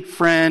crazy,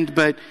 friend,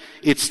 but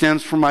it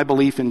stems from my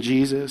belief in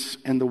Jesus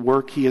and the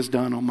work he has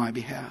done on my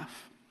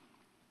behalf.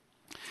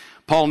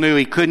 Paul knew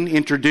he couldn't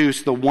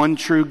introduce the one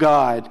true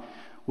God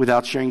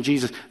without sharing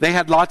Jesus. They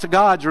had lots of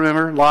gods,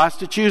 remember, lots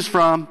to choose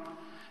from,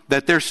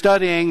 that they're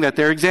studying, that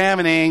they're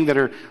examining, that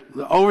are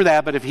over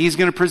that. But if he's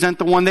going to present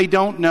the one they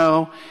don't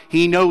know,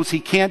 he knows he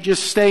can't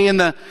just stay in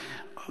the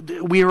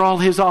we are all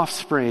his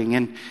offspring,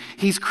 and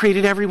he's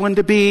created everyone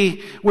to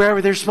be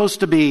wherever they're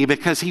supposed to be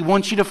because he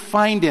wants you to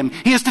find him.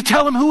 He has to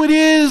tell them who it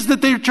is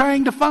that they're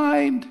trying to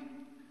find.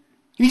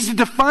 He needs to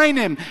define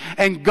him.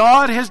 And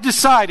God has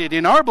decided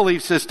in our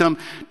belief system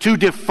to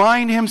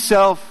define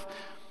himself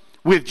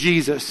with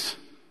Jesus.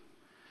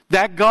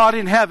 That God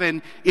in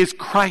heaven is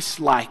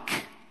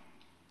Christ-like,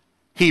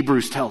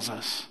 Hebrews tells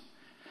us.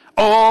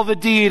 All the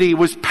deity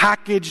was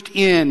packaged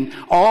in.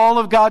 All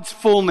of God's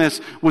fullness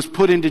was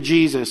put into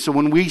Jesus. So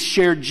when we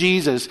share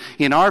Jesus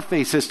in our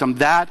faith system,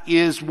 that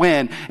is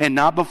when, and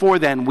not before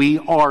then, we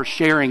are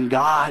sharing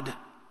God.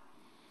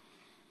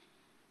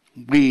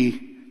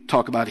 We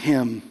talk about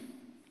him.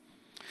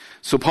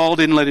 So Paul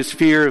didn't let his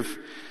fear of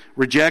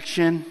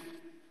rejection,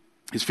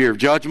 his fear of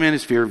judgment,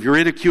 his fear of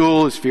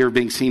ridicule, his fear of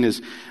being seen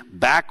as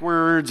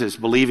backwards, as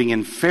believing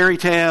in fairy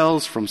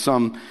tales from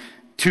some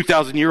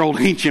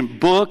 2,000-year-old ancient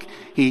book.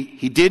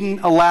 He didn't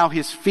allow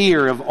his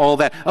fear of all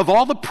that, of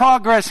all the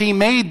progress he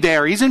made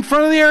there. He's in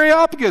front of the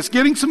Areopagus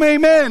getting some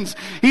amens.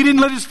 He didn't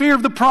let his fear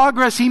of the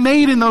progress he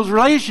made in those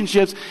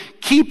relationships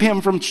keep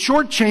him from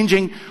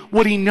shortchanging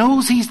what he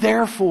knows he's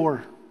there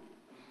for.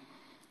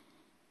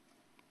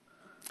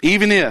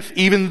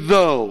 Even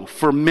though,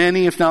 for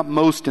many, if not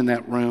most in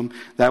that room,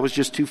 that was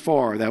just too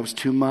far, that was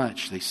too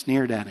much. They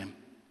sneered at him.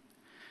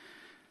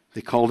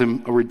 They called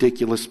him a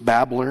ridiculous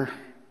babbler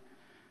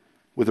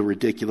with a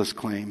ridiculous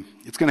claim.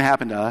 It's going to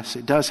happen to us.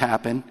 It does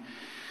happen.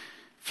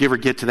 If you ever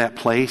get to that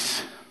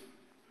place,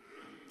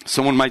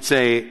 someone might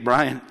say,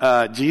 Brian,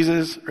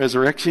 Jesus,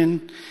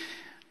 resurrection,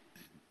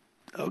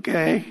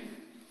 okay.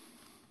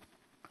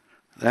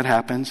 That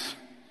happens.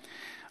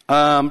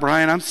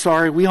 Brian, I'm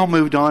sorry. We all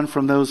moved on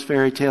from those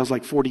fairy tales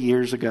like 40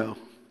 years ago.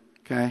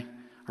 Okay?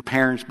 Our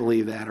parents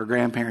believe that. Our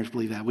grandparents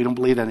believe that. We don't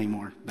believe that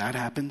anymore. That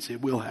happens.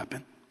 It will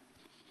happen.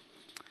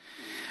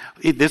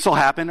 This will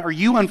happen. Are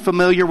you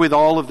unfamiliar with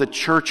all of the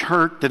church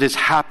hurt that has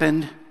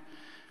happened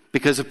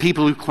because of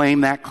people who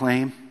claim that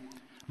claim?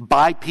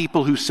 By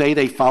people who say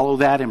they follow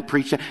that and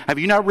preach that? Have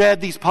you not heard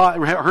these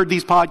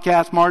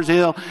podcasts, Mars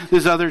Hill,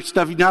 this other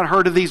stuff? You've not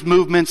heard of these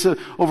movements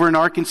over in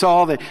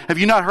Arkansas? Have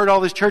you not heard all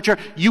this church hurt?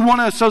 You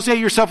want to associate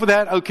yourself with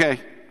that?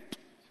 Okay.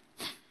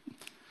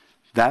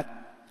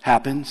 That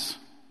happens.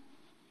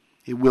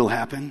 It will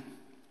happen.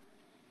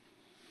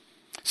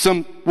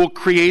 Some will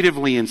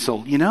creatively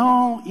insult.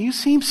 You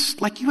seem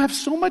like you have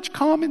so much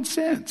common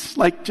sense.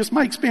 Like just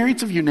my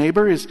experience of you,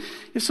 neighbor, is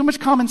you have so much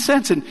common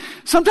sense. And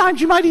sometimes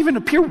you might even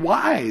appear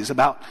wise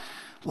about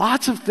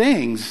lots of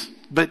things.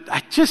 But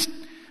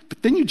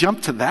then you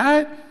jump to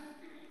that,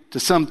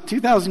 to some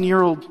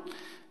 2,000-year-old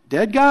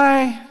dead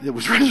guy that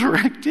was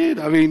resurrected.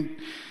 I mean,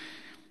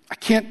 I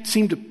can't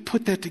seem to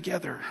put that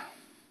together.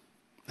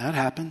 That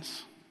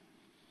happens.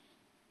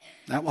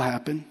 That will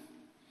happen.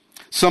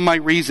 Some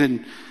might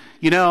reason,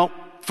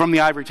 from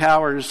the ivory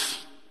towers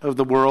of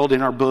the world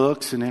in our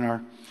books and in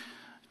our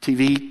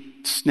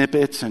TV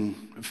snippets, and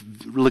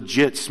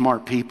legit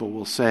smart people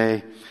will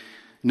say,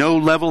 no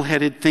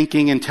level-headed,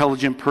 thinking,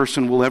 intelligent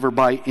person will ever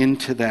buy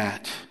into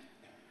that,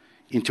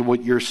 into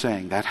what you're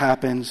saying. That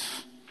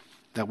happens.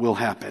 That will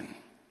happen.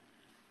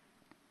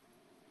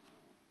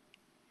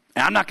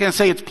 And I'm not going to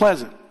say it's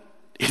pleasant.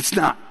 It's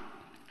not.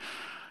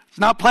 It's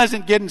not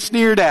pleasant getting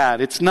sneered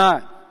at. It's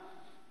not.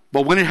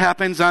 But when it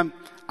happens,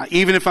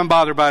 even if I'm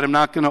bothered by it, I'm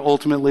not going to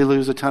ultimately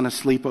lose a ton of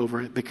sleep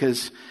over it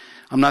because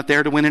I'm not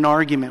there to win an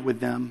argument with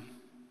them.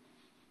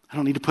 I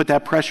don't need to put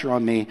that pressure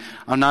on me.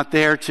 I'm not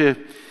there to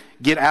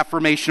get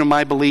affirmation of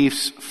my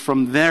beliefs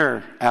from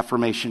their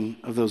affirmation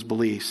of those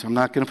beliefs. I'm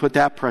not going to put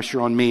that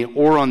pressure on me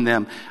or on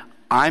them.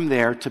 I'm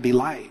there to be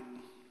light,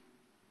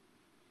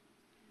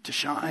 to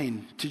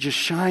shine, to just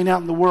shine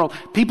out in the world.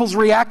 People's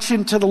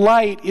reaction to the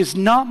light is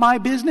not my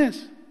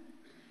business.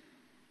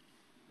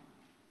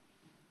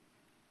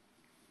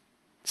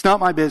 It's not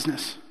my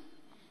business.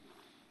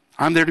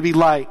 I'm there to be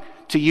light,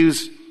 to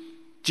use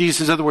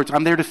Jesus' other words.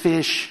 I'm there to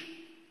fish.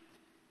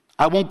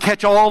 I won't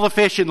catch all the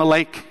fish in the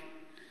lake.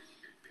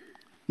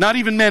 Not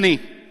even many,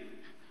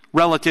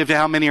 relative to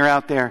how many are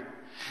out there.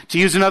 To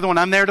use another one,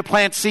 I'm there to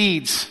plant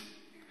seeds.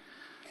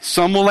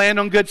 Some will land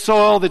on good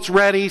soil that's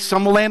ready.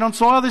 Some will land on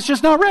soil that's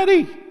just not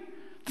ready.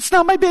 That's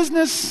not my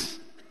business.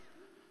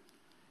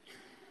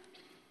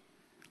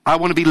 I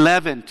want to be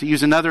leaven, to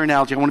use another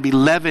analogy. I want to be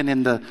leaven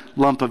in the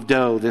lump of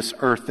dough, this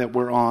earth that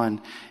we're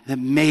on. That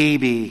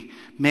maybe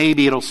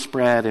it'll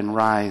spread and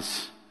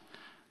rise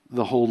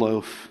the whole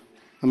loaf.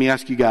 Let me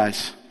ask you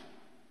guys,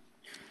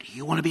 do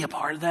you want to be a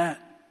part of that?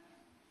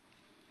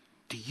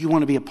 Do you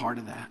want to be a part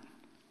of that?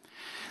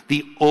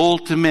 The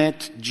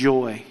ultimate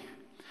joy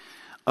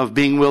of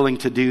being willing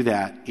to do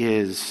that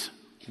is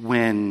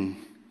when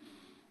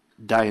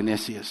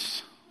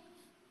Dionysius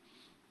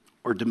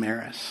or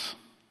Damaris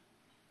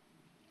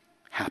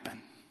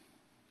happen.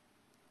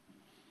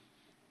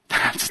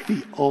 That's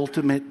the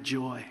ultimate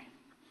joy.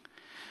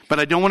 But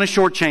I don't want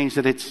to shortchange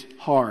that it's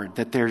hard,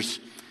 that there's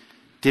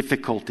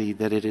difficulty,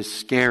 that it is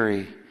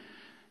scary.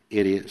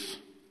 It is.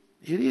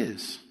 It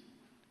is.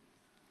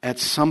 At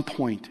some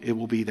point it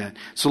will be that.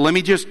 So let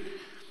me just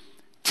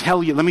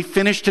let me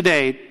finish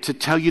today to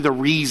tell you the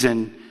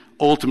reason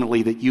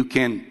ultimately that you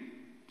can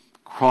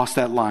cross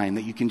that line,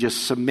 that you can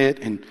just submit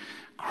and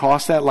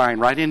cross that line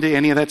right into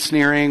any of that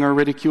sneering or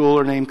ridicule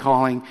or name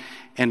calling,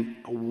 and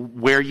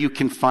where you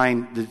can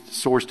find the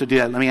source to do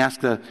that. Let me ask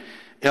the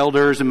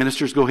elders and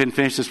ministers, go ahead and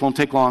finish. This won't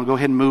take long. Go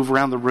ahead and move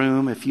around the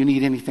room if you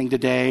need anything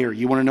today or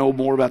you want to know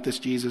more about this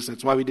Jesus.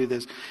 That's why we do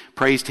this.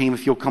 Praise team,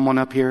 if you'll come on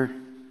up here.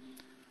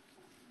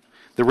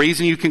 The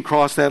reason you can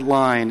cross that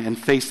line and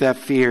face that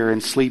fear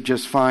and sleep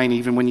just fine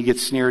even when you get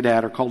sneered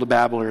at or called a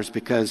babbler is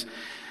because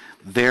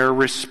their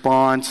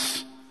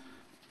response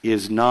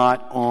is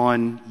not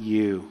on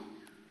you.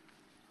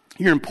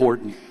 You're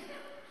important.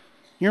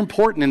 You're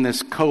important in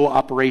this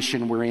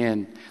cooperation we're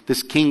in,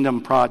 this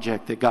kingdom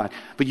project that God,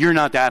 but you're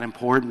not that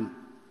important.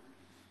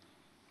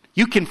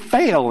 You can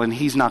fail and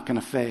He's not going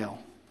to fail.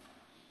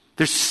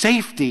 There's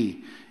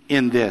safety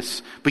in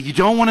this, but you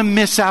don't want to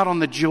miss out on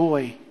the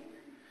joy.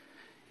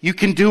 You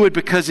can do it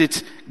because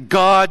it's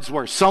God's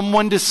work.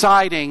 Someone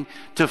deciding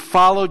to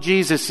follow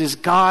Jesus is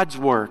God's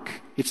work.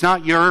 It's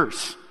not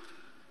yours.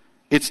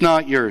 It's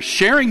not yours.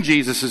 Sharing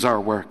Jesus is our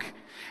work.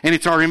 And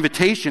it's our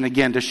invitation,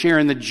 again, to share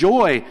in the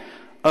joy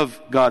of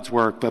God's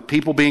work. But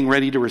people being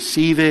ready to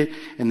receive it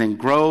and then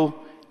grow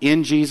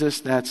in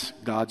Jesus, that's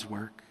God's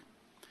work.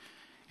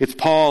 It's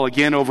Paul,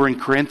 again, over in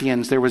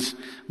Corinthians. There was,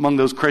 among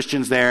those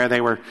Christians there, they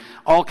were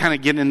all kind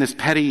of getting in this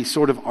petty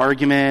sort of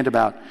argument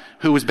about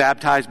who was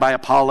baptized by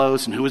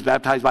Apollos and who was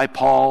baptized by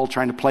Paul,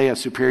 trying to play a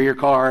superior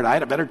card. I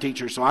had a better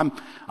teacher, so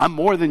I'm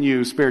more than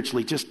you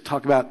spiritually. Just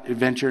talk about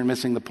adventure and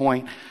missing the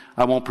point.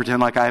 I won't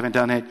pretend like I haven't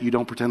done it. You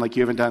don't pretend like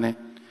you haven't done it.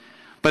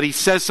 But he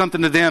says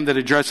something to them that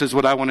addresses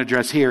what I want to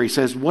address here. He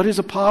says, what is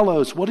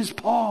Apollos? What is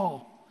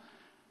Paul?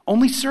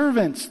 Only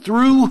servants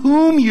through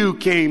whom you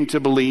came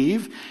to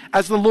believe,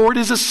 as the Lord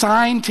is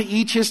assigned to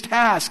each his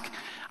task.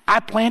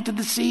 I planted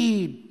the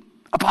seed,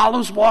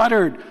 Apollos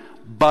watered,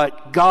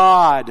 but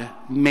God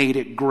made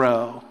it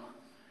grow.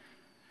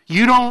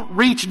 You don't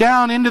reach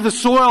down into the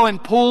soil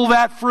and pull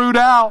that fruit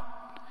out.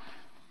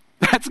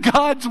 That's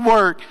God's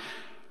work.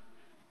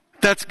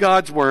 That's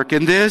God's work.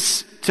 And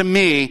this, to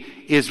me,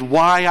 is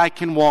why I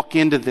can walk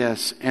into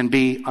this and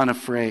be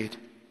unafraid.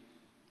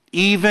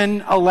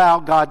 Even allow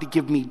God to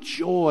give me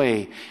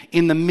joy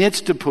in the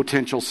midst of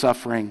potential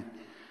suffering,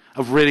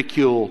 of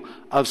ridicule,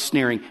 of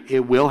sneering.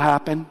 It will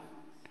happen.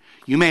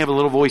 You may have a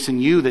little voice in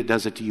you that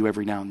does it to you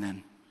every now and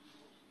then.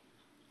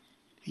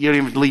 You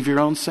don't even believe your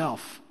own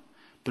self.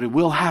 But it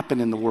will happen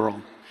in the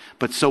world.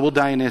 But so will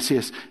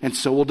Dionysius, and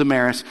so will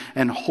Damaris,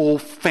 and whole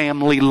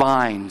family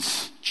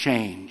lines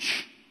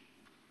change.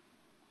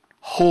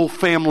 Whole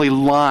family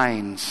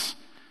lines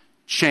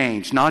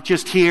change. Not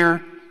just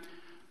here,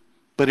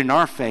 but in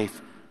our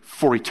faith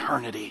for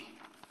eternity.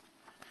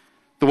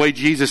 The way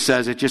Jesus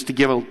says it, just to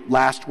give a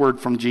last word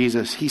from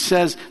Jesus, he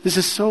says, this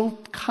is so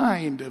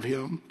kind of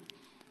him.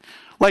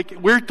 Like,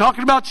 we're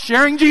talking about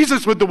sharing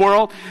Jesus with the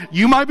world.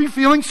 You might be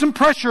feeling some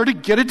pressure to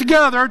get it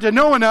together, to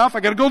know enough. I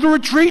got to go to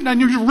retreat and I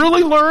need to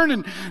really learn.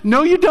 And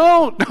no, you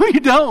don't. No, you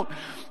don't.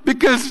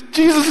 Because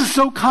Jesus is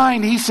so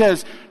kind. He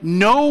says,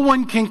 no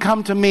one can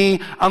come to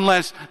me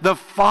unless the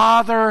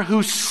Father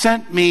who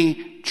sent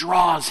me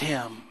draws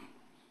him.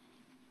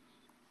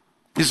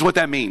 This is what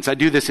that means. I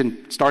do this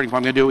in starting point.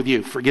 I'm going to do it with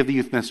you. Forgive the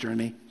youth minister and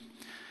me.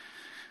 I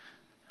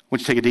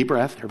want you to take a deep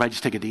breath. Everybody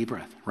just take a deep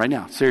breath. Right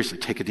now. Seriously.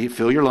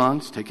 Fill your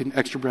lungs. Take an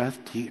extra breath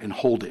and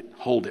hold it.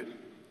 Hold it.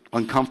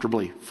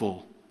 Uncomfortably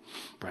full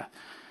breath.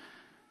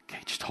 Okay,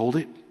 just hold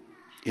it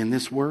in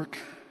this work,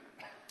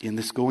 in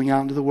this going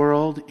out into the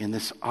world, in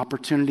this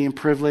opportunity and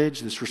privilege,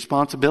 this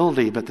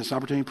responsibility, but this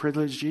opportunity and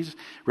privilege, Jesus.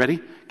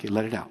 Ready? Okay,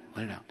 let it out.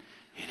 Let it out.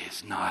 It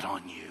is not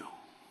on you.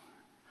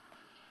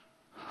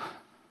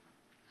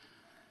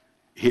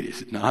 It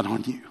is not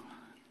on you.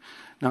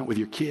 Not with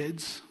your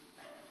kids.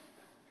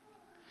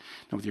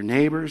 Not with your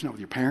neighbors. Not with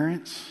your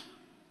parents.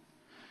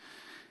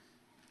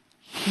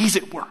 He's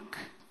at work.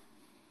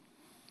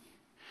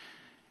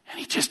 And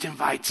he just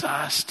invites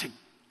us to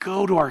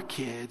go to our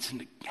kids and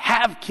to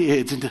have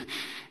kids and to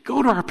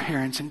go to our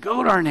parents and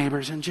go to our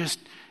neighbors and just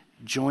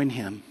join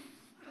him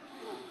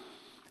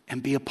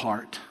and be a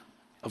part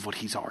of what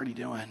he's already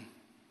doing.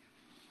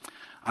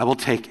 I will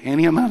take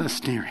any amount of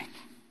sneering,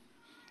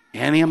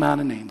 any amount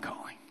of name calling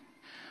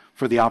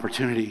for the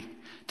opportunity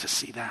to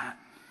see that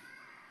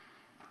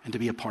and to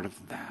be a part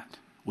of that.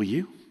 Will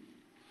you?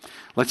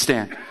 Let's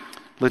stand.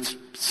 Let's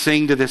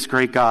sing to this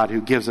great God who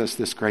gives us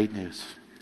this great news.